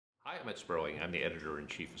Hi, I'm Ed Sperling. I'm the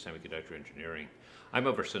editor-in-chief of Semiconductor Engineering. I'm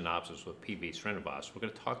over Synopsys with PV Srinivas. We're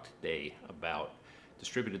going to talk today about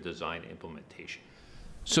distributed design implementation.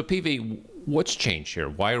 So PV, what's changed here?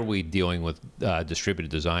 Why are we dealing with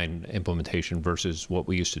distributed design implementation versus what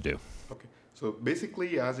we used to do? Okay, so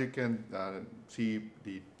basically, as you can see,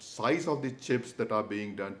 the size of the chips that are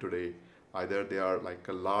being done today, either they are like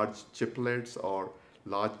a large chiplets or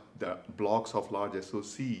large blocks of large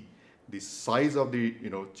SoC, the size of the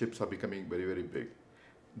chips are becoming very, very big.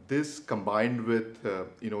 This combined with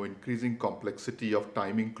increasing complexity of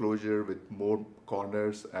timing closure with more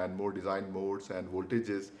corners and more design modes and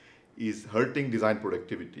voltages is hurting design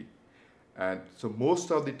productivity. And so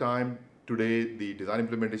most of the time today, the design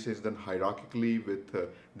implementation is done hierarchically with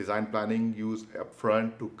design planning used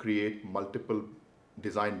upfront to create multiple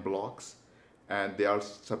design blocks, and they are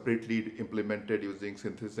separately implemented using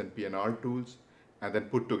synthesis and PNR tools, and then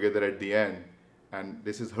put together at the end, and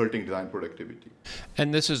this is hurting design productivity.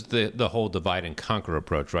 And this is the whole divide and conquer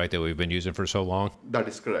approach, right, that we've been using for so long? That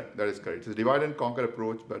is correct. That is correct. It's a divide and conquer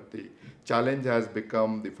approach, but the challenge has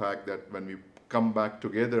become the fact that when we come back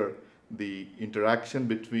together, the interaction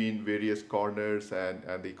between various corners and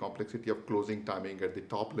the complexity of closing timing at the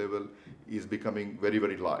top level is becoming very,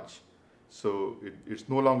 very large. So it's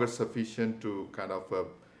no longer sufficient to kind of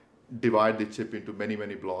divide the chip into many,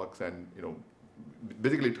 many blocks, and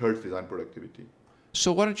basically it hurts design productivity.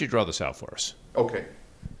 So why don't you draw this out for us? Okay.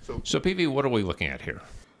 So PV, what are we looking at here?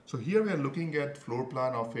 So here we are looking at floor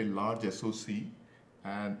plan of a large SoC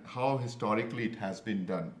and how historically it has been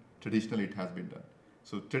done. Traditionally it has been done.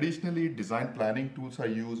 So traditionally design planning tools are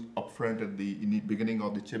used upfront at the beginning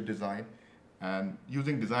of the chip design, and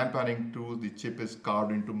using design planning tools, the chip is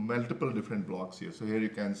carved into multiple different blocks here. So here you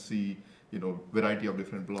can see, variety of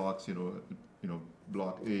different blocks,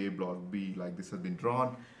 block A, block B, like this has been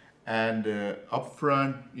drawn. And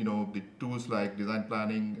upfront, the tools like design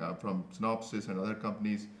planning from Synopsys and other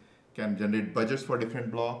companies can generate budgets for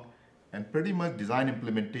different block, and pretty much design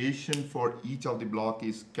implementation for each of the block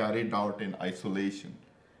is carried out in isolation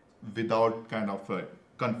without kind of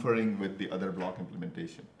conferring with the other block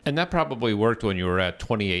implementation. And that probably worked when you were at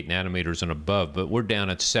 28 nanometers and above, but we're down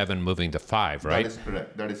at 7 moving to 5, right? That is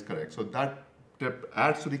correct. That is correct. So that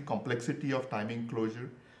adds to the complexity of timing closure.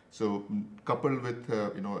 So coupled with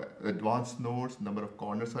advanced nodes, number of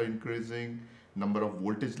corners are increasing, number of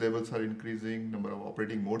voltage levels are increasing, number of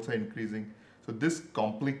operating modes are increasing. So this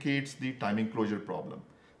complicates the timing closure problem.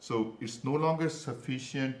 So it's no longer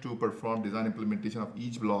sufficient to perform design implementation of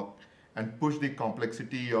each block and push the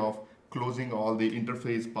complexity of closing all the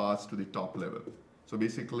interface paths to the top level. So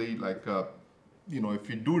basically, like if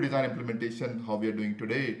you do design implementation how we are doing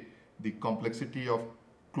today, the complexity of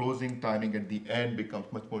closing timing at the end becomes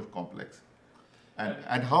much more complex.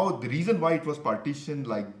 And how the reason why it was partitioned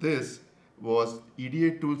like this was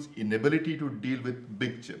EDA tools' inability to deal with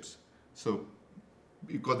big chips. So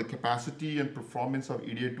because the capacity and performance of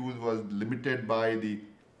EDA tools was limited by the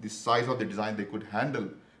size of the design they could handle.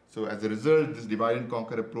 So as a result, this divide and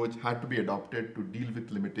conquer approach had to be adopted to deal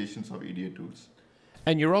with limitations of EDA tools.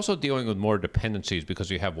 And you're also dealing with more dependencies because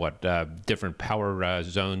you have different power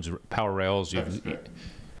zones, power rails. That is correct.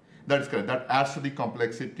 That is correct. That adds to the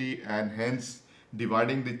complexity, and hence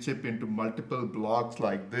dividing the chip into multiple blocks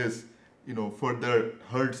like this, further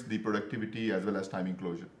hurts the productivity as well as timing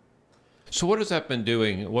closure. So what has that been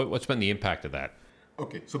doing? What's been the impact of that?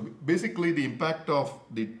 Okay, so basically the impact of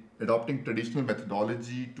the adopting traditional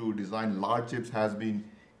methodology to design large chips has been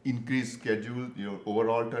increased schedule,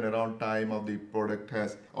 overall turnaround time of the product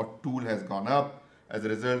tool has gone up. As a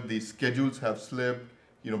result, the schedules have slipped,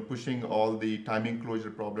 pushing all the timing closure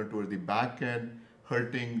problem towards the back end,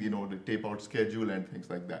 hurting, the tape out schedule and things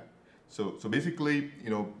like that. So basically,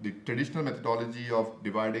 the traditional methodology of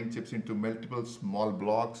dividing chips into multiple small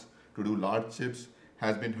blocks to do large chips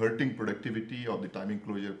has been hurting productivity of the timing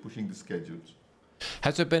closure, pushing the schedules.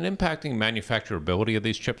 Has it been impacting manufacturability of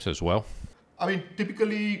these chips as well? I mean,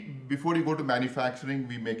 typically, before you go to manufacturing,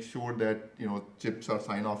 we make sure that chips are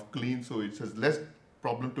signed off clean, so it has less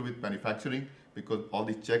problem to with manufacturing because all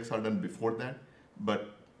the checks are done before that.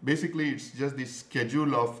 But basically, it's just the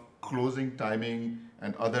schedule of closing timing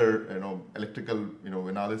and other electrical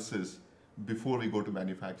analysis before we go to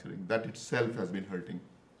manufacturing. That itself has been hurting.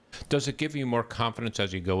 Does it give you more confidence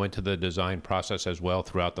as you go into the design process as well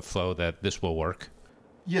throughout the flow that this will work?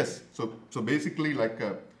 Yes. So basically,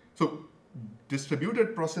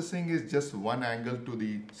 distributed processing is just one angle to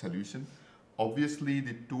the solution. Obviously,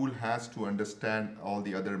 the tool has to understand all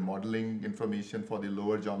the other modeling information for the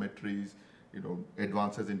lower geometries,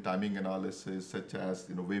 advances in timing analysis, such as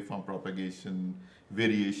waveform propagation,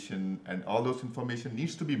 variation, and all those information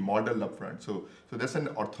needs to be modeled upfront. So that's an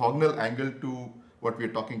orthogonal angle to what we're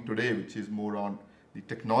talking today, which is more on the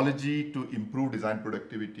technology to improve design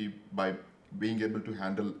productivity by being able to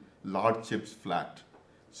handle large chips flat.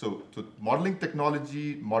 So modeling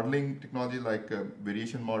technology like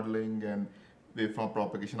variation modeling and waveform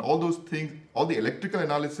propagation, all those things, all the electrical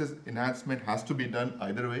analysis enhancement has to be done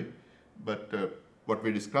either way. But what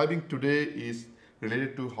we're describing today is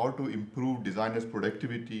related to how to improve designers'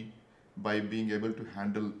 productivity by being able to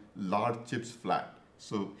handle large chips flat.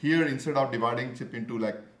 So here, instead of dividing chip into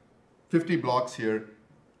like 50 blocks here,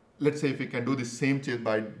 let's say if we can do the same chip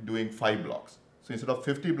by doing 5 blocks. So instead of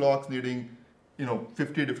 50 blocks needing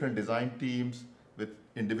 50 different design teams with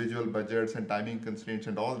individual budgets and timing constraints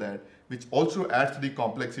and all that, which also adds to the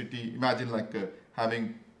complexity. Imagine like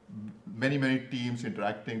having many teams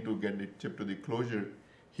interacting to get the chip to the closure.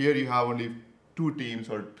 Here you have only 2 teams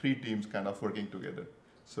or 3 teams kind of working together.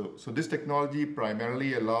 So this technology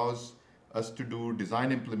primarily allows us to do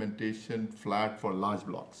design implementation flat for large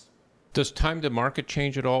blocks. Does time to market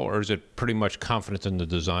change at all, or is it pretty much confidence in the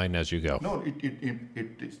design as you go? No,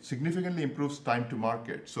 it significantly improves time to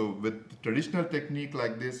market. So with the traditional technique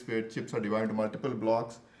like this, where chips are divided into multiple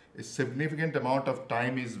blocks, a significant amount of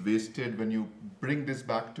time is wasted when you bring this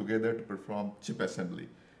back together to perform chip assembly.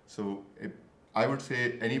 So I would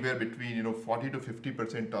say anywhere between 40 to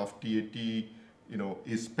 50% of TAT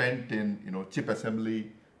is spent in chip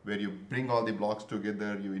assembly, where you bring all the blocks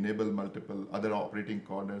together, you enable multiple other operating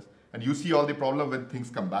corners, and you see all the problem when things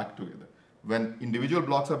come back together. When individual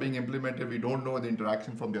blocks are being implemented, we don't know the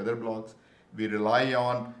interaction from the other blocks. We rely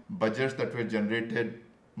on budgets that were generated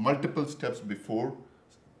multiple steps before.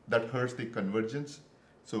 That hurts the convergence.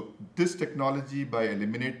 So this technology, by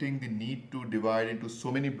eliminating the need to divide into so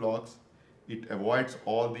many blocks, it avoids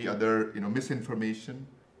all the other misinformation,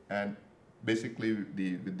 and basically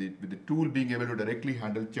with the tool being able to directly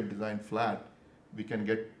handle chip design flat, we can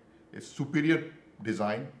get a superior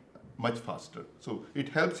design much faster. So it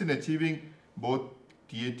helps in achieving both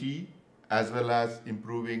TAT as well as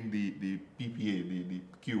improving the PPA, the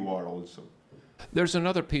QR also. There's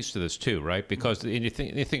another piece to this too, right? Because you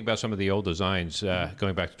think about some of the old designs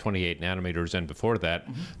going back to 28 nanometers and before that,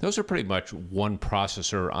 those are pretty much one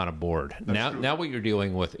processor on a board. Now what you're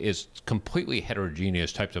dealing with is completely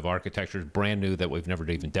heterogeneous types of architectures, brand new, that we've never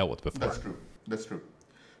even dealt with before. That's true.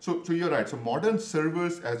 So you're right. So modern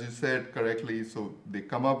servers, as you said correctly, so they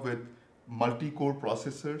come up with multi-core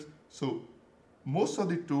processors. So most of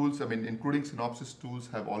the tools, including Synopsys tools,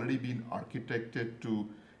 have already been architected to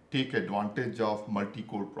take advantage of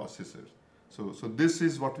multi-core processors. So this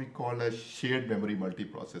is what we call as shared memory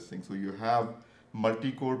multiprocessing. So you have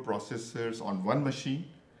multi-core processors on one machine,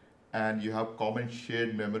 and you have common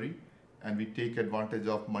shared memory, and we take advantage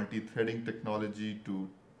of multi-threading technology to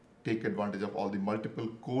take advantage of all the multiple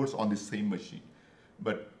cores on the same machine.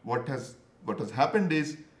 But what has happened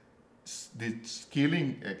is the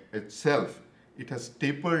scaling itself, it has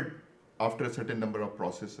tapered after a certain number of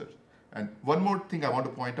processors. And one more thing I want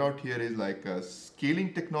to point out here is like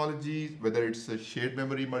scaling technologies, whether it's a shared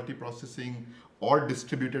memory multiprocessing or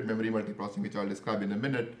distributed memory multiprocessing, which I'll describe in a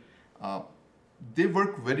minute, they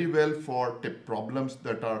work very well for problems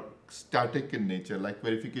that are static in nature, like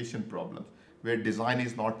verification problems, where design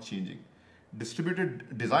is not changing.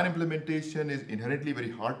 Distributed design implementation is inherently a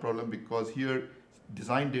very hard problem because here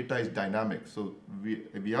design data is dynamic. So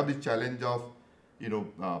we have the challenge of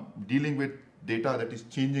dealing with data that is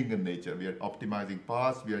changing in nature. We are optimizing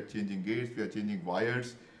paths, we are changing gates, we are changing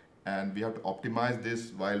wires, and we have to optimize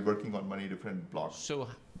this while working on many different blocks. So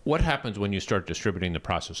what happens when you start distributing the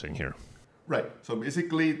processing here? Right. So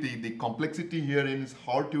basically the complexity here is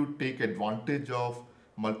how to take advantage of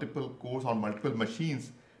multiple cores on multiple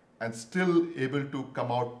machines and still able to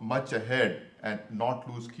come out much ahead and not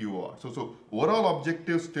lose QOR. So overall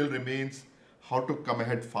objective still remains how to come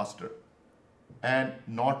ahead faster and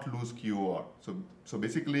not lose QOR. So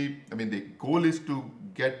basically, the goal is to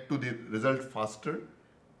get to the result faster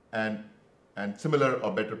and similar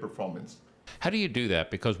or better performance. How do you do that?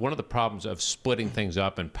 Because one of the problems of splitting things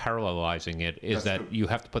up and parallelizing it is that you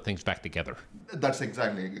have to put things back together. That's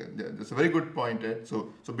a very good point, Ed.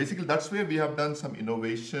 So basically that's where we have done some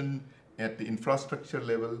innovation at the infrastructure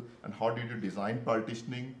level and how do you do design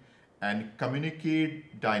partitioning and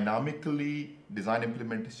communicate dynamically design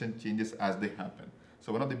implementation changes as they happen.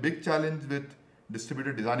 So one of the big challenges with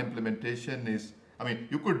distributed design implementation is,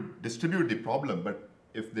 you could distribute the problem, but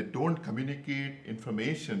if they don't communicate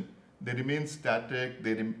information, they remain static,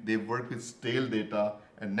 they work with stale data,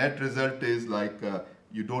 and net result is like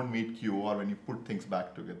you don't meet QOR when you put things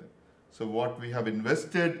back together. So what we have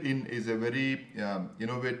invested in is a very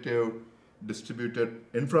innovative distributed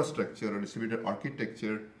infrastructure or distributed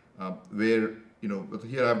architecture where,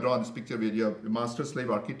 here I've drawn this picture where you have a master-slave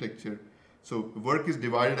architecture. So work is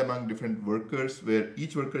divided among different workers where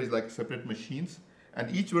each worker is like separate machines,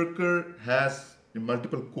 and each worker has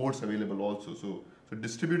multiple cores available also. So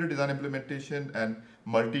distributed design implementation and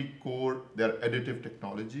multi-core, they are additive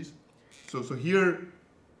technologies. So here,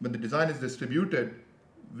 when the design is distributed,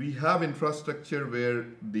 we have infrastructure where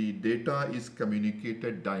the data is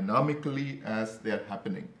communicated dynamically as they are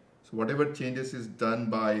happening. So whatever changes is done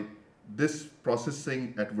by this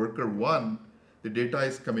processing at worker one, the data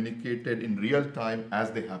is communicated in real time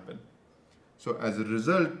as they happen. So as a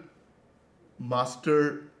result,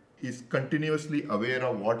 master is continuously aware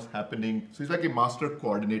of what's happening. So it's like a master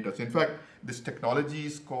coordinator. So in fact, this technology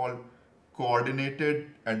is called coordinated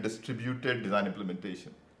and distributed design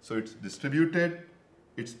implementation. So it's distributed,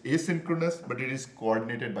 it's asynchronous, but it is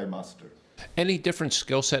coordinated by master. Any different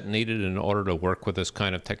skill set needed in order to work with this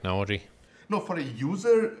kind of technology? No, for a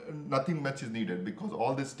user, nothing much is needed because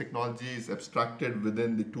all this technology is abstracted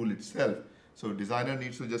within the tool itself. So designer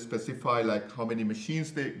needs to just specify like how many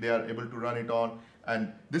machines they are able to run it on.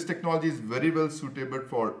 And this technology is very well suitable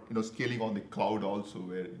for scaling on the cloud also,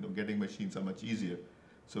 where getting machines are much easier.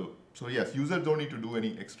 So yes, users don't need to do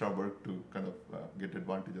any extra work to kind of get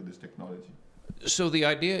advantage of this technology. So the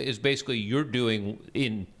idea is basically you're doing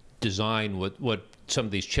in design what some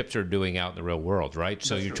of these chips are doing out in the real world, right?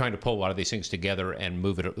 So you're trying to pull a lot of these things together and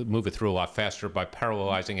move it through a lot faster by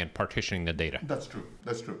parallelizing and partitioning the data. That's true.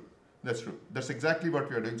 That's exactly what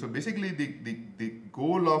we are doing. So basically the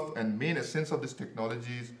goal of and main essence of this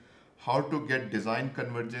technology is how to get design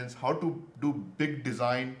convergence, how to do big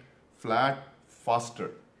design flat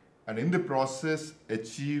faster, and in the process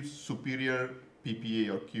achieve superior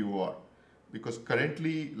PPA or QOR. Because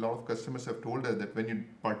currently, a lot of customers have told us that when you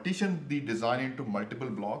partition the design into multiple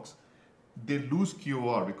blocks, they lose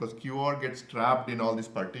QOR because QOR gets trapped in all this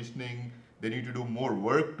partitioning. They need to do more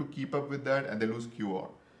work to keep up with that, and they lose QOR.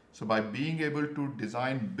 So by being able to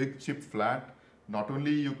design big chip flat, not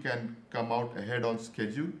only you can come out ahead on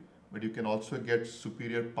schedule, but you can also get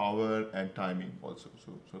superior power and timing also.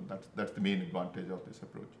 So that's the main advantage of this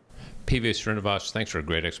approach. PV Srinivas, thanks for a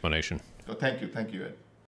great explanation. So thank you, Ed.